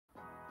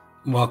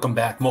Welcome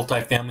back,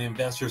 multifamily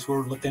investors.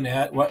 We're looking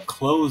at what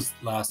closed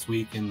last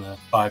week in the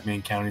 5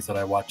 main counties that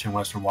I watch in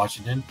Western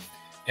Washington,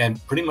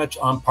 and pretty much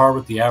on par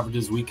with the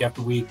averages week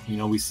after week.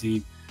 We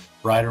see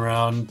right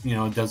around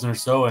a dozen or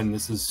so, and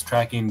this is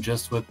tracking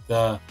just with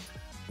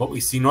what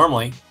we see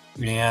normally.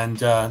 And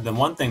the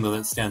one thing though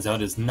that stands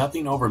out is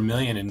nothing over $1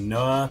 million and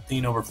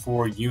nothing over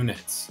 4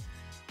 units.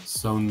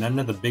 So none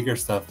of the bigger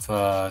stuff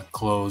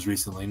closed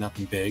recently,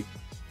 nothing big.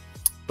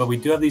 But we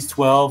do have these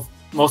 12.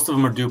 Most of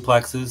them are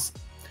duplexes.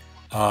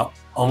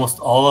 Almost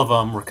all of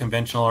them were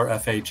conventional or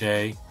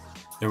FHA.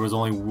 There was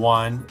only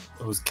one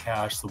that was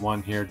cash, the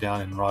one here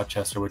down in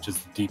Rochester, which is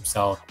the deep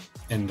south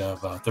end of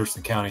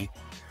Thurston County.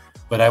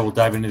 But I will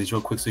dive into these real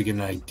quick so you get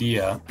an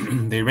idea.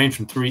 They range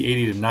from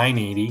 380 to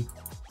 980.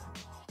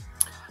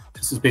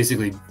 This is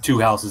basically 2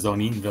 houses though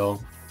in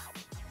Eatonville.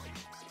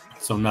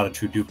 So not a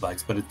true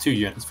duplex, but it's 2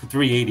 units for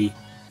 380.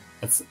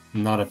 That's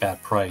not a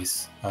bad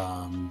price,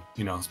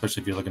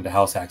 especially if you're looking to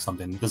house hack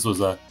something.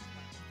 I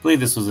believe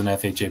this was an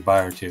FHA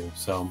buyer too.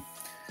 So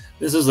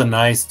this is a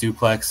nice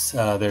duplex.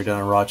 They're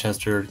down in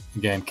Rochester.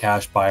 Again,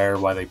 cash buyer,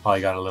 why they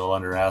probably got a little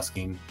under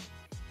asking.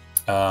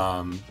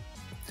 Had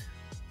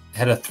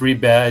a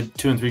 3-bed,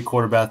 2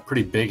 3/4 bath,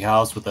 pretty big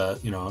house with a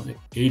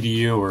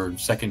ADU or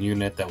second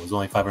unit that was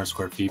only 500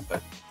 square feet,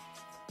 but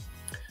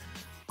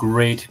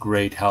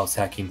great house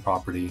hacking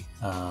property.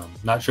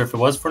 Not sure if it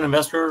was for an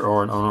investor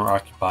or an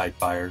owner-occupied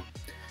buyer.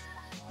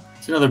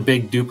 It's another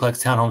big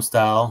duplex townhome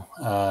style,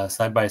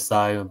 side by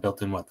side,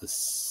 built in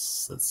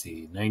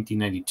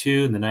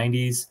 1992 in the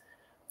 90s.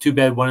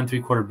 2-bed, 1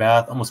 3/4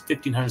 bath, almost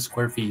 1,500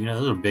 square feet.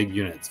 Those are big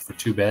units for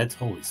 2 beds.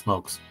 Holy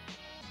smokes!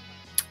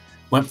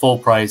 Went full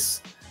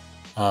price.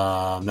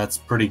 That's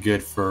pretty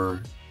good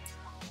for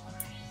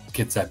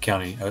Kitsap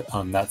County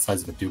on that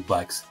size of a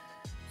duplex.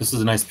 This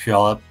is a nice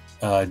Puyallup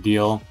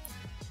deal.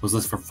 Was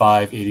listed for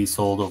 $580,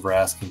 sold over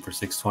asking for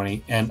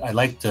 $620. And I'd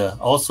like to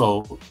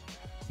also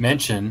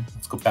mention,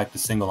 let's go back to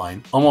single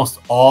line. Almost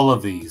all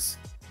of these,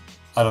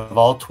 out of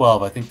all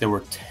 12, I think there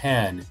were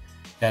 10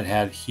 that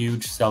had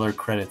huge seller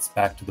credits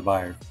back to the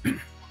buyer,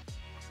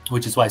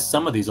 which is why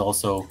some of these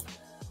also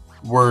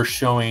were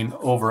showing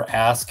over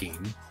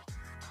asking,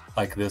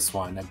 like this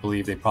one. I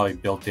believe they probably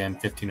built in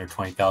 15 or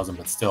 20,000,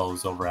 but still it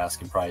was over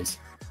asking price.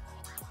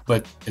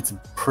 But it's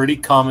a pretty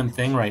common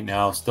thing right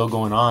now, still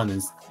going on,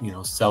 is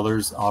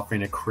sellers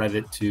offering a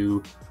credit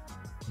to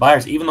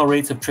buyers, even though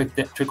rates have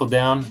trickled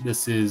down.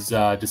 This is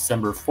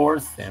December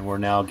 4th, and we're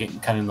now getting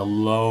kind of in the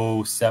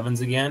low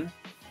 7s again.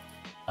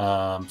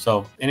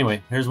 So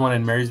anyway, here's one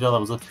in Marysville that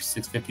was listed for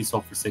 $650,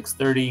 sold for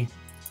 $630. I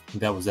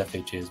think that was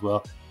FHA as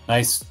well.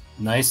 Nice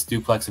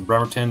duplex in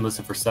Bremerton,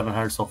 listed for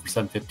 $700, sold for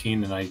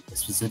 $715. And I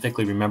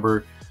specifically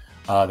remember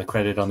the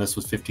credit on this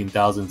was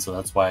 $15,000, so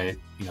that's why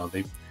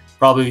they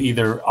probably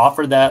either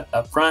offered that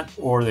up front,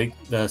 or the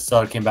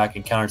seller came back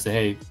and countered and said,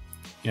 hey,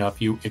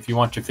 if you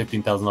want your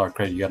 $15,000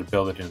 credit, you got to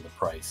build it into the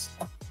price.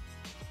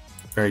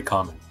 Very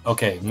common.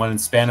 Okay, one in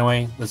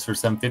Spanaway, listed for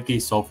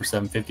 $750, sold for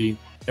 $750.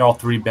 They're all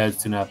 3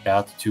 beds, 2.5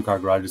 bath, 2-car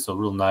garages, so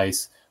real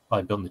nice.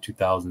 Probably built in the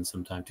 2000s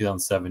sometime,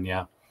 2007,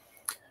 yeah.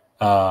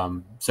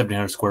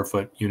 1,700 square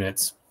foot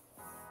units.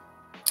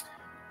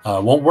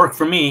 Won't work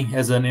for me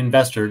as an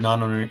investor,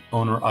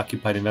 non-owner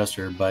occupied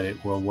investor, but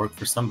it will work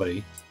for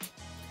somebody,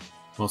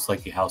 most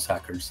likely house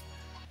hackers.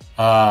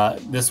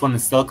 This one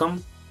is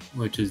Stilcombe,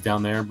 which is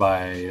down there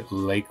by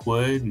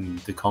Lakewood and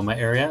Tacoma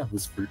area.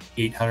 This is for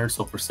 $800,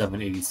 sold for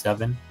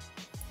 $787.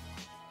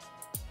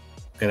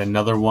 Got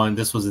another one.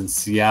 This was in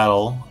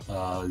Seattle.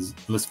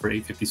 Listed for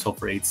 $850, sold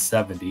for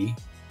 $870.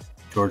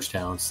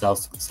 Georgetown,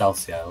 South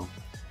Seattle.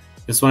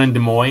 This one in Des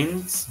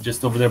Moines,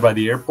 just over there by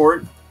the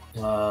airport.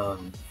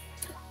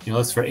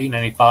 Listed for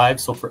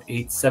 $895, sold for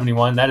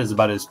 $871. That is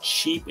about as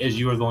cheap as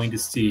you are going to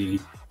see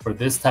for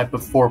this type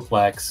of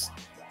fourplex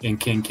in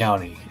King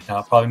County. Now,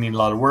 it probably need a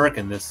lot of work,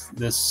 and this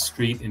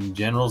street in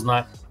general is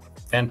not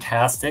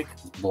fantastic.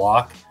 It's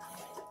block.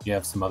 You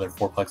have some other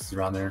fourplexes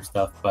around there and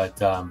stuff,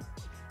 but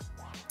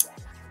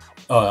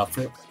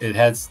it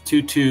has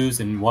 2 2s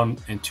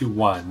and 2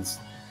 1s.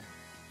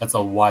 That's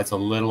why it's a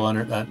little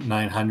under that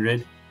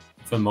 900.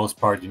 For the most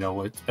part,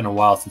 it's been a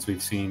while since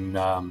we've seen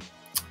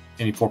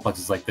any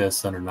fourplexes like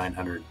this under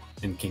 900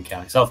 in King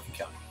County, South King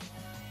County.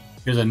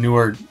 Here's a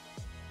newer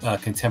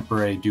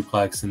contemporary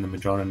duplex in the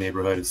Madrona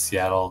neighborhood of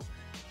Seattle.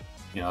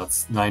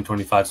 It's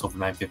 $925, sold for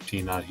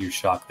 $915. Not a huge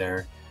shock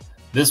there.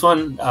 This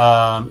one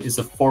is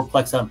a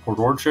fourplex out in Port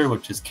Orchard,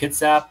 which is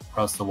Kitsap,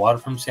 across the water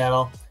from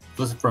Seattle.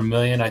 Listed for $1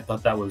 million. I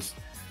thought that was,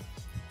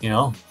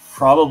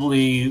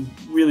 probably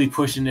really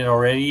pushing it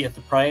already at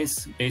the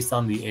price based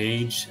on the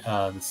age,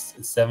 the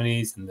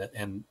 70s,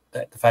 and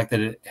the fact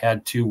that it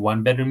had 2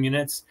 1-bedroom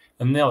units.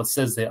 And now it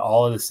says they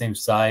all are the same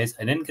size.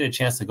 I didn't get a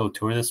chance to go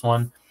tour this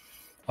one.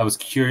 I was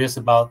curious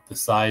about the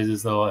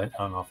sizes, though. I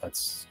don't know if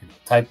that's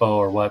typo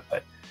or what,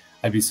 but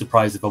I'd be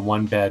surprised if a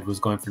 1-bed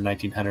was going for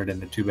 $1,900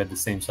 and the 2-bed the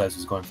same size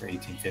was going for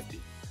 $1,850.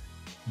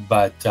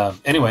 But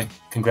anyway,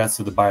 congrats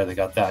to the buyer that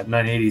got that.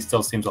 $980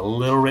 still seems a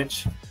little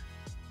rich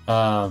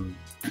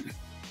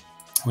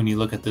when you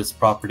look at this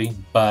property,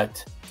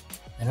 but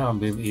I don't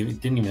believe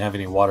it didn't even have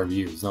any water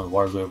views. No, the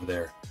water's way over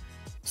there.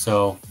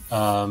 So,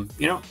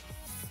 you know,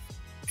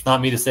 it's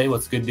not me to say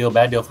what's a good deal,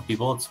 bad deal for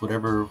people. It's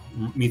whatever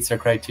meets their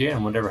criteria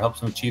and whatever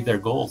helps them achieve their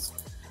goals.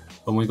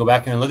 When we go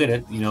back and look at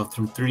it, you know,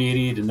 from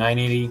 380 to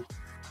 980,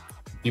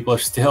 people are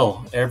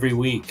still every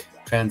week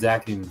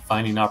transacting,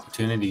 finding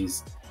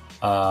opportunities.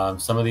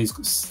 Some of these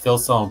still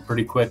selling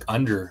pretty quick,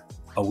 under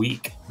a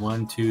week.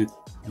 1, 2, you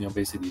know,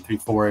 basically 3,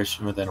 4-ish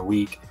within a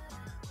week.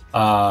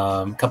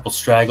 A couple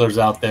stragglers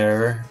out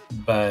there,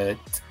 but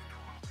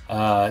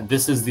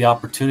this is the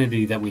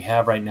opportunity that we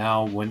have right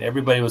now. When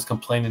everybody was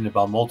complaining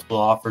about multiple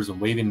offers and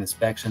waiving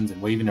inspections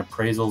and waiving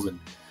appraisals and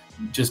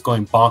just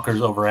going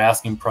bonkers over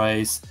asking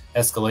price,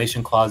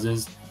 escalation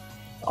clauses,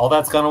 all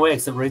that's gone away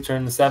except rates are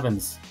in the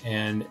 7s.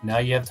 And now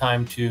you have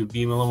time to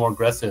be a little more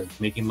aggressive,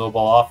 making lowball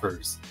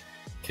offers,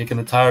 kicking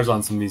the tires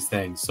on some of these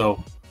things.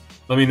 So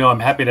let me know. I'm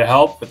happy to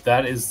help, but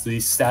that is the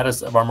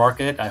status of our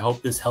market. I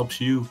hope this helps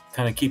you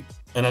kind of keep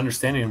an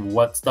understanding of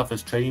what stuff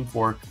is trading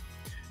for.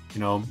 You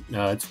know,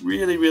 it's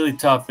really, really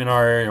tough in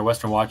our area,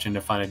 Western Washington,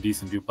 to find a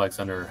decent duplex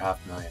under $500,000.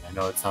 I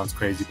know it sounds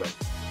crazy, but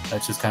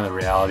that's just kind of the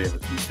reality of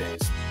it these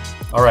days.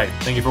 All right.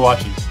 Thank you for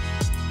watching.